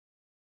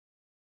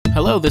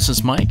Hello, this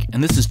is Mike,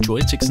 and this is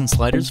Joysticks and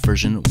Sliders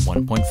version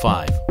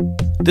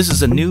 1.5. This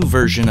is a new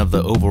version of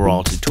the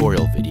overall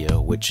tutorial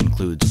video, which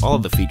includes all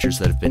of the features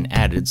that have been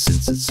added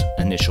since its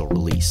initial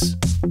release.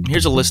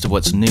 Here's a list of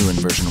what's new in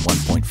version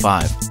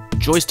 1.5.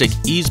 Joystick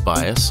Ease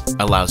Bias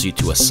allows you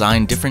to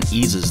assign different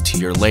eases to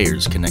your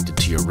layers connected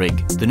to your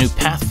rig. The new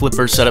Path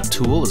Flipper setup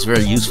tool is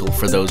very useful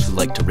for those who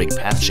like to rig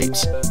path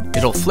shapes.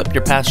 It'll flip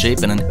your path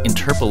shape in an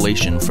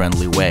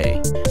interpolation-friendly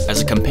way. As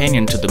a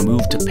companion to the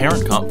Move to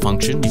Parent comp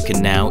function, you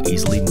can now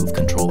easily move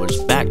controllers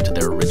back to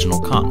their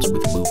original comps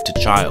with Move to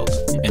Child.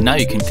 And now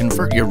you can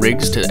convert your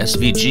rigs to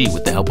SVG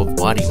with the help of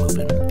Body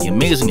Movement, the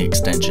amazing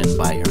extension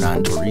by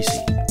Hernan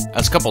Torrisi.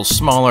 As a couple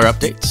smaller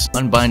updates,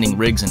 unbinding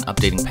rigs and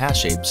updating path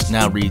shapes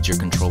now reads your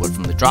controller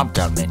from the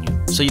drop-down menu,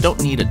 so you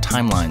don't need a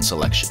timeline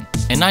selection.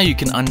 And now you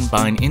can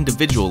unbind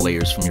individual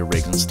layers from your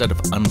rigs instead of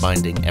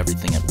unbinding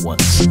everything at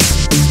once.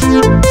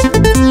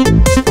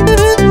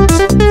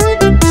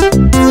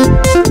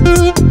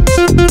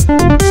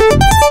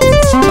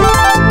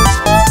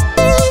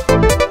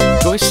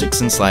 Joysticks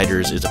and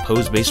Sliders is a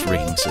pose-based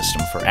rigging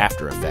system for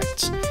After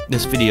Effects.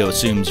 This video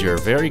assumes you're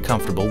very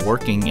comfortable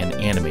working and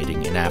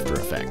animating in After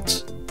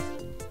Effects.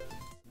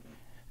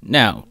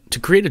 Now, to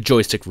create a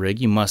joystick rig,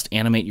 you must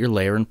animate your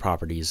layer and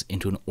properties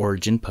into an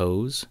origin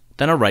pose,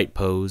 then a right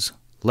pose,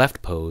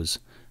 left pose,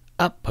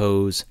 up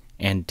pose,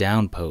 and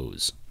down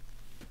pose.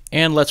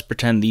 And let's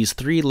pretend these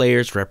three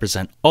layers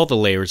represent all the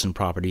layers and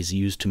properties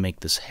used to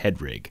make this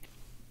head rig.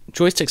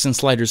 Joysticks and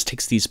Sliders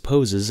takes these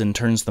poses and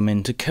turns them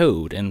into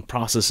code and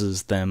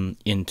processes them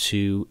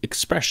into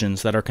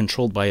expressions that are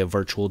controlled by a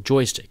virtual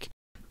joystick.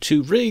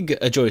 To rig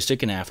a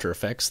joystick in After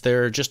Effects,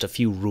 there are just a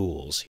few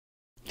rules.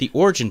 The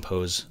origin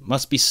pose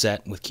must be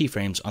set with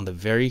keyframes on the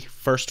very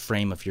first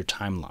frame of your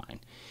timeline,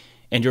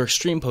 and your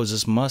extreme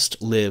poses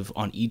must live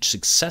on each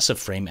successive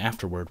frame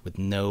afterward with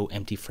no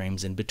empty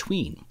frames in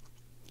between.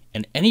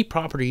 And any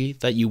property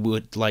that you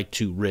would like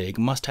to rig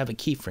must have a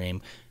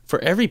keyframe for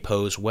every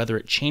pose, whether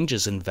it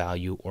changes in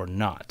value or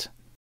not.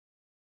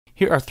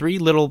 Here are three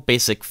little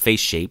basic face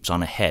shapes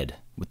on a head.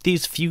 With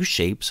these few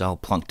shapes, I'll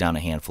plunk down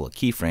a handful of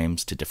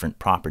keyframes to different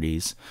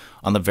properties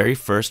on the very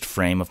first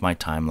frame of my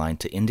timeline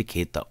to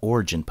indicate the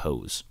origin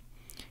pose.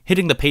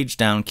 Hitting the page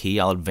down key,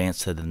 I'll advance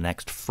to the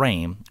next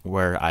frame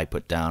where I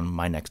put down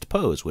my next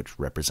pose, which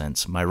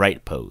represents my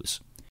right pose.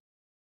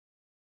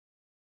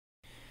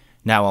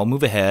 Now I'll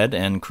move ahead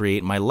and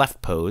create my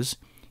left pose.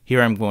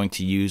 Here I'm going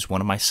to use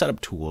one of my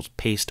setup tools,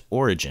 Paste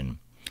Origin.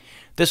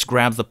 This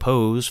grabs the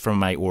pose from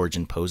my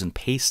origin pose and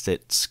pastes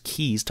its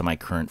keys to my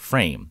current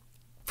frame.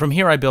 From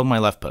here I build my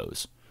left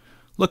pose.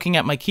 Looking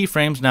at my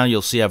keyframes now,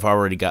 you'll see I've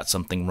already got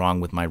something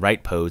wrong with my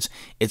right pose.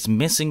 It's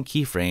missing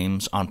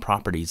keyframes on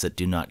properties that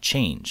do not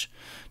change.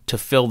 To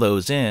fill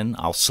those in,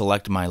 I'll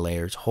select my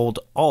layers, hold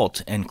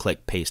Alt and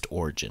click Paste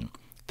Origin.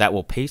 That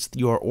will paste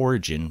your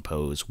origin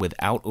pose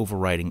without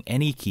overriding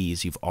any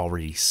keys you've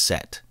already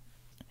set.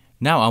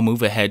 Now I'll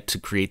move ahead to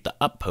create the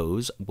up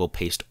pose. We'll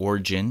paste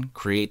origin,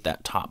 create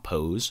that top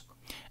pose,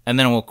 and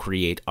then we'll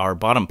create our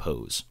bottom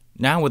pose.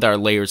 Now with our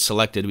layers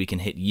selected, we can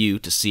hit U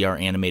to see our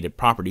animated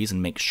properties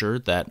and make sure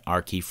that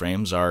our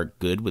keyframes are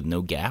good with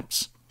no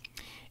gaps.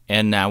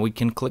 And now we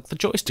can click the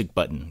joystick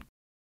button,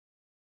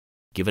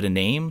 give it a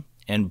name,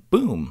 and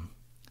boom,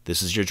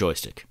 this is your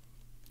joystick.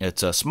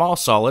 It's a small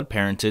solid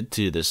parented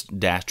to this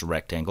dashed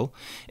rectangle.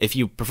 If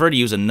you prefer to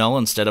use a null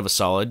instead of a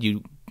solid,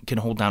 you can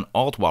hold down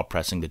Alt while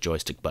pressing the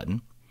joystick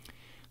button.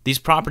 These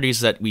properties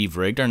that we've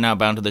rigged are now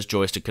bound to this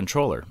joystick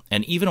controller,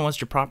 and even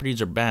once your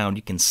properties are bound,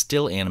 you can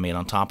still animate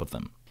on top of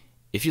them.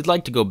 If you'd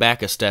like to go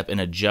back a step and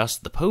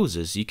adjust the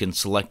poses, you can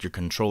select your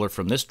controller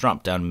from this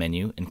drop-down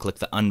menu and click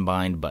the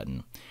Unbind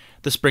button.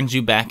 This brings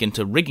you back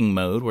into rigging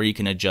mode where you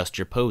can adjust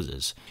your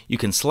poses. You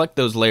can select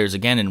those layers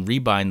again and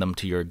rebind them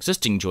to your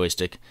existing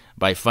joystick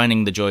by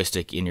finding the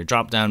joystick in your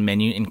drop-down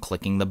menu and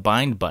clicking the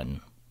Bind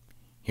button.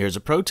 Here's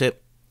a pro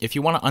tip. If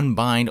you want to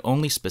unbind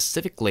only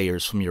specific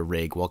layers from your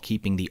rig while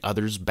keeping the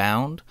others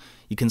bound,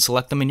 you can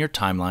select them in your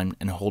timeline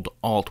and hold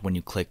Alt when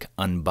you click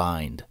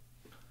Unbind.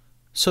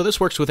 So this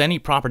works with any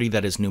property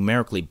that is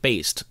numerically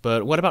based,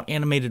 but what about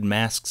animated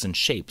masks and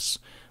shapes?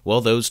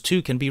 Well, those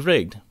too can be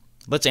rigged.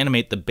 Let's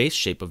animate the base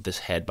shape of this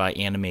head by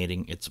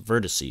animating its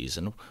vertices,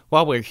 and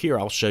while we're here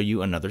I'll show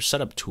you another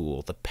setup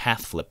tool, the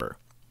Path Flipper.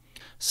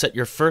 Set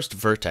your first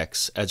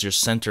vertex as your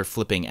center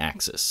flipping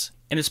axis.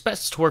 And it's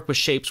best to work with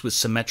shapes with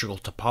symmetrical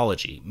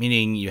topology,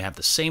 meaning you have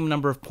the same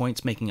number of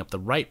points making up the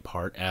right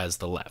part as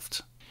the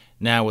left.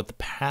 Now with the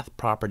path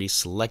property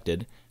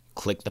selected,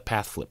 click the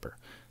Path Flipper.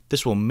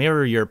 This will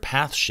mirror your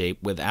path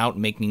shape without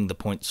making the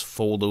points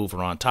fold over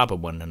on top of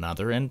one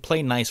another and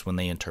play nice when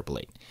they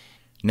interpolate.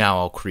 Now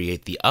I'll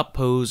create the up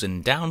pose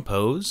and down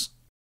pose.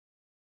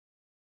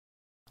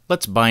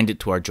 Let's bind it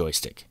to our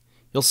joystick.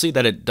 You'll see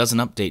that it doesn't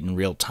update in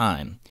real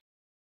time.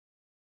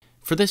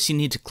 For this, you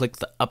need to click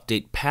the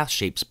Update Path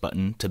Shapes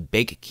button to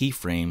bake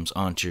keyframes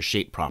onto your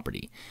shape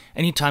property.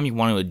 Anytime you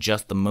want to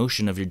adjust the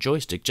motion of your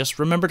joystick, just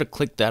remember to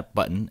click that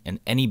button and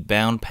any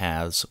bound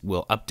paths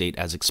will update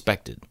as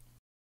expected.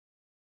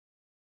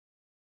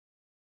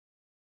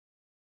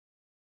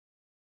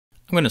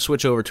 I'm going to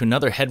switch over to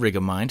another head rig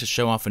of mine to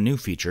show off a new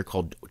feature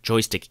called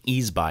Joystick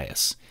Ease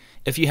Bias.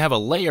 If you have a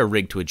layer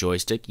rigged to a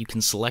joystick, you can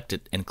select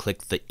it and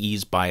click the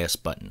Ease Bias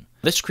button.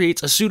 This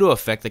creates a pseudo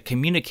effect that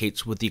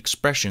communicates with the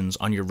expressions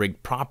on your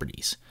rig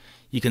properties.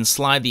 You can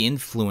slide the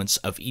influence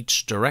of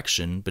each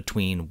direction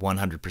between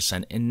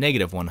 100% and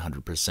negative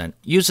 100%.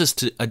 Use this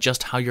to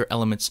adjust how your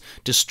elements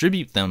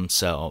distribute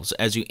themselves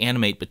as you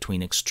animate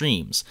between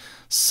extremes.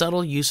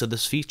 Subtle use of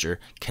this feature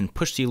can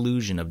push the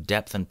illusion of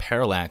depth and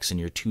parallax in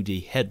your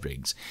 2D head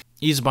rigs.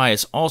 Ease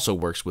Bias also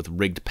works with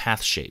rigged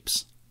path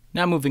shapes.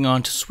 Now moving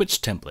on to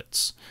switch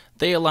templates.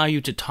 They allow you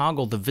to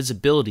toggle the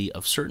visibility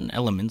of certain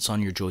elements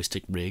on your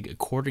joystick rig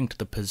according to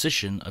the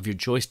position of your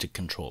joystick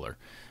controller.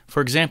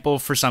 For example,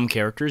 for some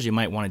characters, you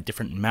might want a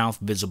different mouth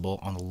visible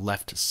on the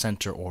left,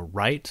 center, or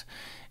right.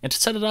 And to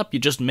set it up, you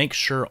just make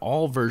sure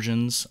all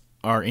versions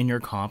are in your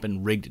comp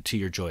and rigged to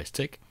your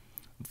joystick.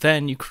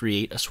 Then you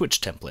create a switch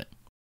template.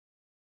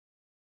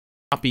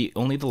 Copy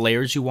only the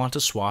layers you want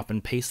to swap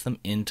and paste them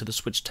into the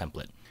switch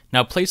template.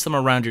 Now place them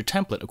around your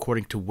template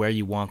according to where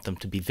you want them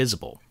to be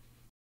visible.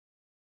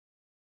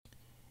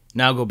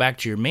 Now go back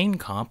to your main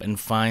comp and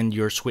find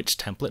your switch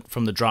template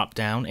from the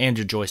drop-down and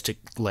your joystick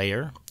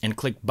layer and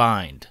click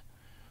Bind.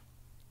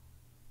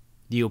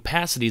 The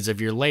opacities of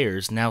your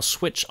layers now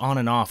switch on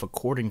and off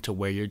according to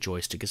where your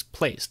joystick is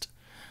placed.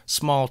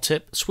 Small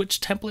tip, switch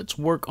templates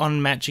work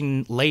on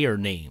matching layer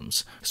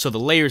names, so the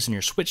layers in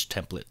your switch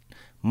template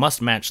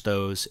must match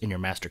those in your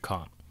master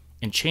comp.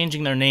 And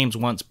changing their names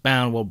once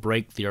bound will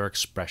break their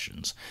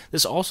expressions.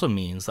 This also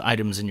means the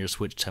items in your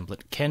switch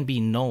template can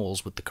be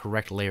nulls with the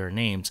correct layer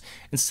names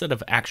instead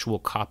of actual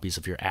copies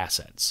of your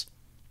assets.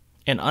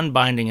 And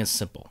unbinding is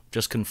simple.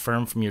 Just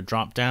confirm from your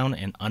drop-down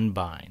and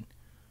unbind.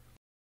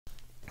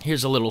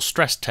 Here's a little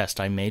stress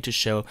test I made to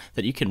show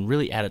that you can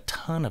really add a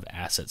ton of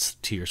assets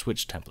to your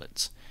switch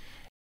templates.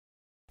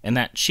 And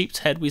that sheep's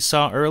head we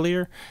saw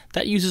earlier,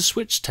 that uses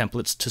switch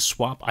templates to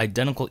swap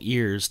identical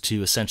ears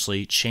to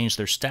essentially change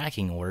their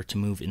stacking order to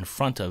move in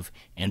front of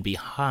and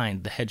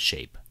behind the head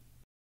shape.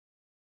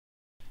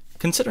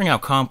 Considering how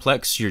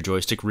complex your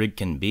joystick rig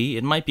can be,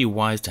 it might be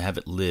wise to have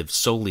it live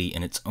solely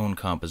in its own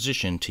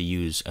composition to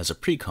use as a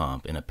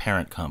pre-comp in a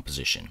parent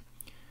composition.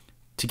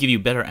 To give you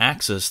better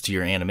access to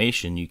your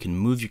animation, you can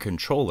move your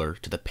controller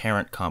to the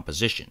parent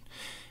composition.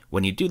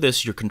 When you do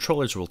this, your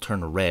controllers will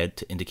turn red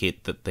to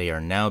indicate that they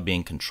are now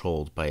being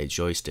controlled by a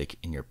joystick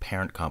in your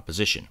parent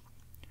composition.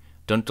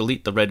 Don't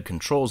delete the red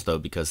controls though,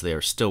 because they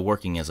are still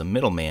working as a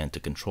middleman to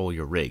control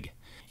your rig.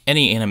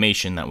 Any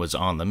animation that was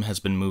on them has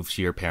been moved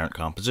to your parent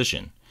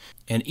composition.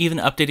 And even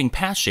updating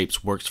path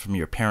shapes works from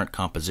your parent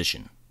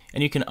composition.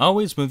 And you can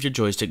always move your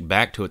joystick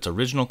back to its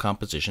original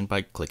composition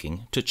by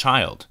clicking to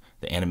Child.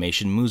 The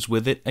animation moves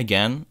with it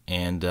again,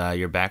 and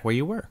you're back where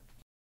you were.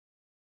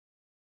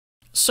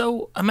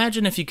 So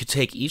imagine if you could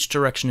take each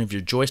direction of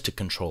your joystick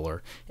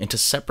controller into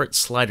separate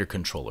slider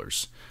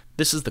controllers.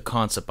 This is the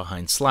concept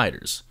behind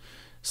sliders.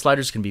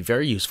 Sliders can be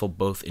very useful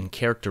both in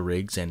character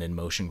rigs and in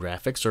motion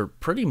graphics, or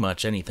pretty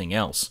much anything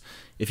else.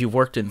 If you've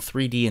worked in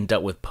 3D and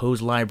dealt with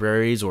pose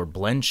libraries or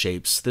blend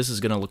shapes, this is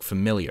going to look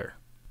familiar.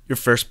 Your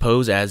first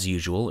pose, as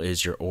usual,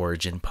 is your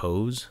origin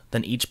pose.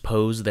 Then each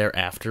pose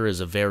thereafter is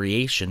a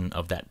variation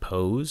of that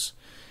pose.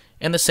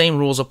 And the same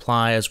rules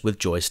apply as with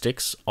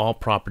joysticks. All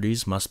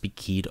properties must be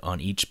keyed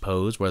on each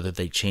pose, whether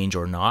they change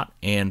or not,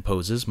 and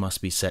poses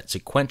must be set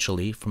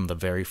sequentially from the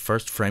very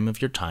first frame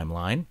of your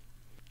timeline.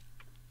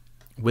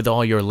 With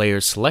all your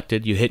layers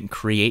selected, you hit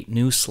Create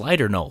New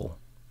Slider Null.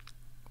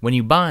 When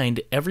you bind,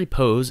 every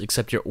pose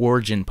except your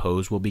origin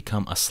pose will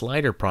become a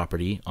slider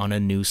property on a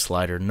new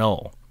slider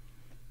null.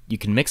 You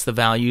can mix the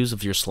values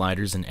of your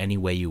sliders in any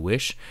way you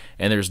wish,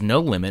 and there's no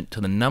limit to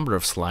the number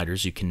of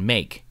sliders you can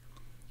make.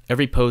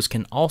 Every pose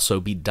can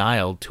also be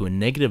dialed to a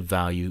negative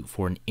value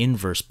for an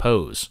inverse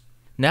pose.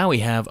 Now we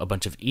have a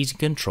bunch of easy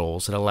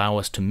controls that allow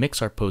us to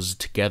mix our poses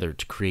together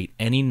to create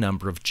any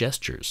number of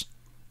gestures.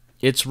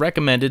 It's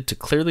recommended to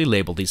clearly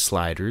label these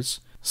sliders.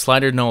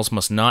 Slider nulls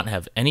must not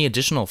have any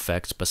additional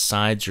effects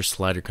besides your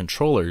slider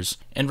controllers,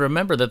 and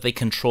remember that they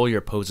control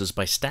your poses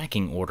by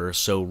stacking order,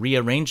 so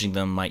rearranging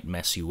them might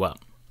mess you up.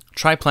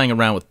 Try playing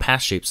around with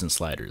path shapes and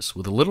sliders.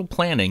 With a little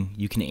planning,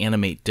 you can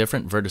animate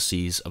different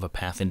vertices of a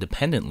path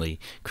independently,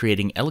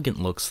 creating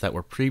elegant looks that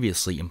were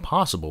previously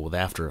impossible with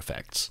After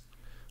Effects.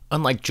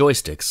 Unlike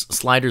joysticks,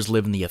 sliders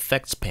live in the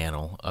effects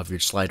panel of your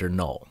slider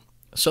null,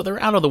 so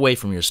they're out of the way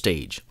from your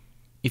stage.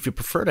 If you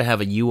prefer to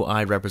have a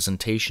UI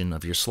representation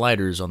of your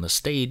sliders on the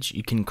stage,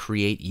 you can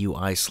create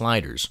UI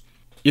sliders.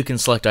 You can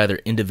select either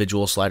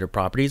individual slider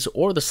properties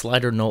or the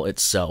slider null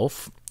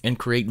itself, and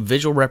create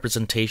visual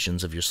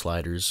representations of your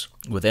sliders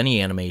with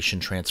any animation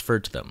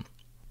transferred to them.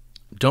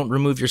 Don't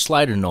remove your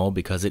slider null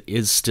because it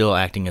is still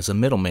acting as a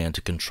middleman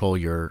to control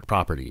your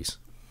properties.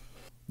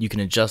 You can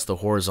adjust the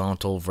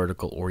horizontal,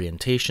 vertical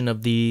orientation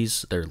of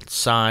these, their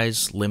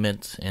size,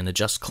 limit, and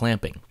adjust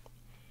clamping.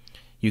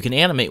 You can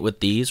animate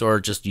with these or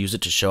just use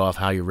it to show off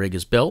how your rig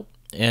is built.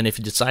 And if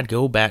you decide to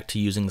go back to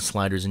using the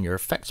sliders in your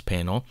effects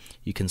panel,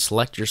 you can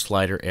select your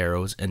slider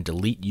arrows and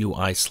delete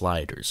UI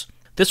sliders.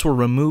 This will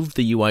remove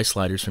the UI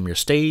sliders from your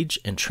stage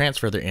and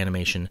transfer their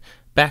animation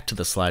back to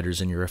the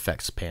sliders in your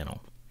effects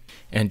panel.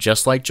 And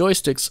just like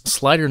joysticks,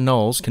 slider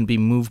nulls can be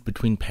moved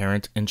between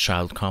parent and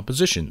child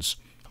compositions.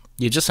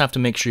 You just have to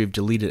make sure you've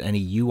deleted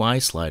any UI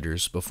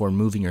sliders before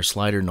moving your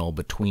slider null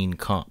between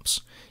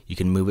comps. You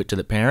can move it to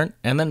the parent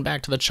and then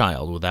back to the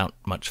child without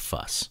much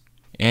fuss.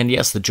 And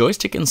yes, the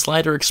joystick and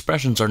slider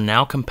expressions are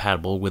now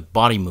compatible with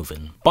Body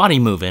Movin'. Body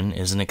Movin'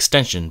 is an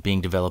extension being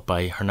developed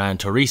by Hernan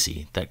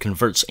Torrisi that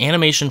converts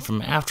animation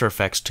from After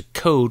Effects to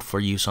code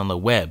for use on the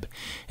web.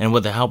 And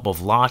with the help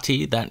of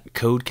Lottie, that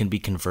code can be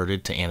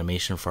converted to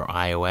animation for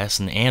iOS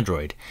and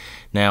Android.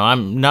 Now,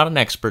 I'm not an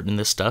expert in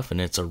this stuff,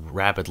 and it's a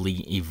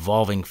rapidly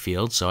evolving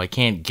field, so I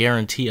can't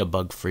guarantee a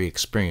bug-free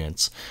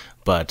experience.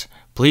 But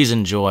please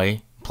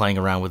enjoy playing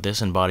around with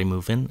this in Body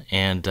Movin',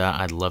 and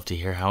I'd love to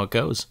hear how it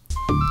goes.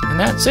 And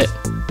that's it.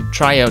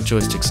 Try out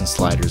joysticks and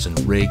sliders and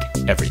rig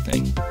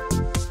everything.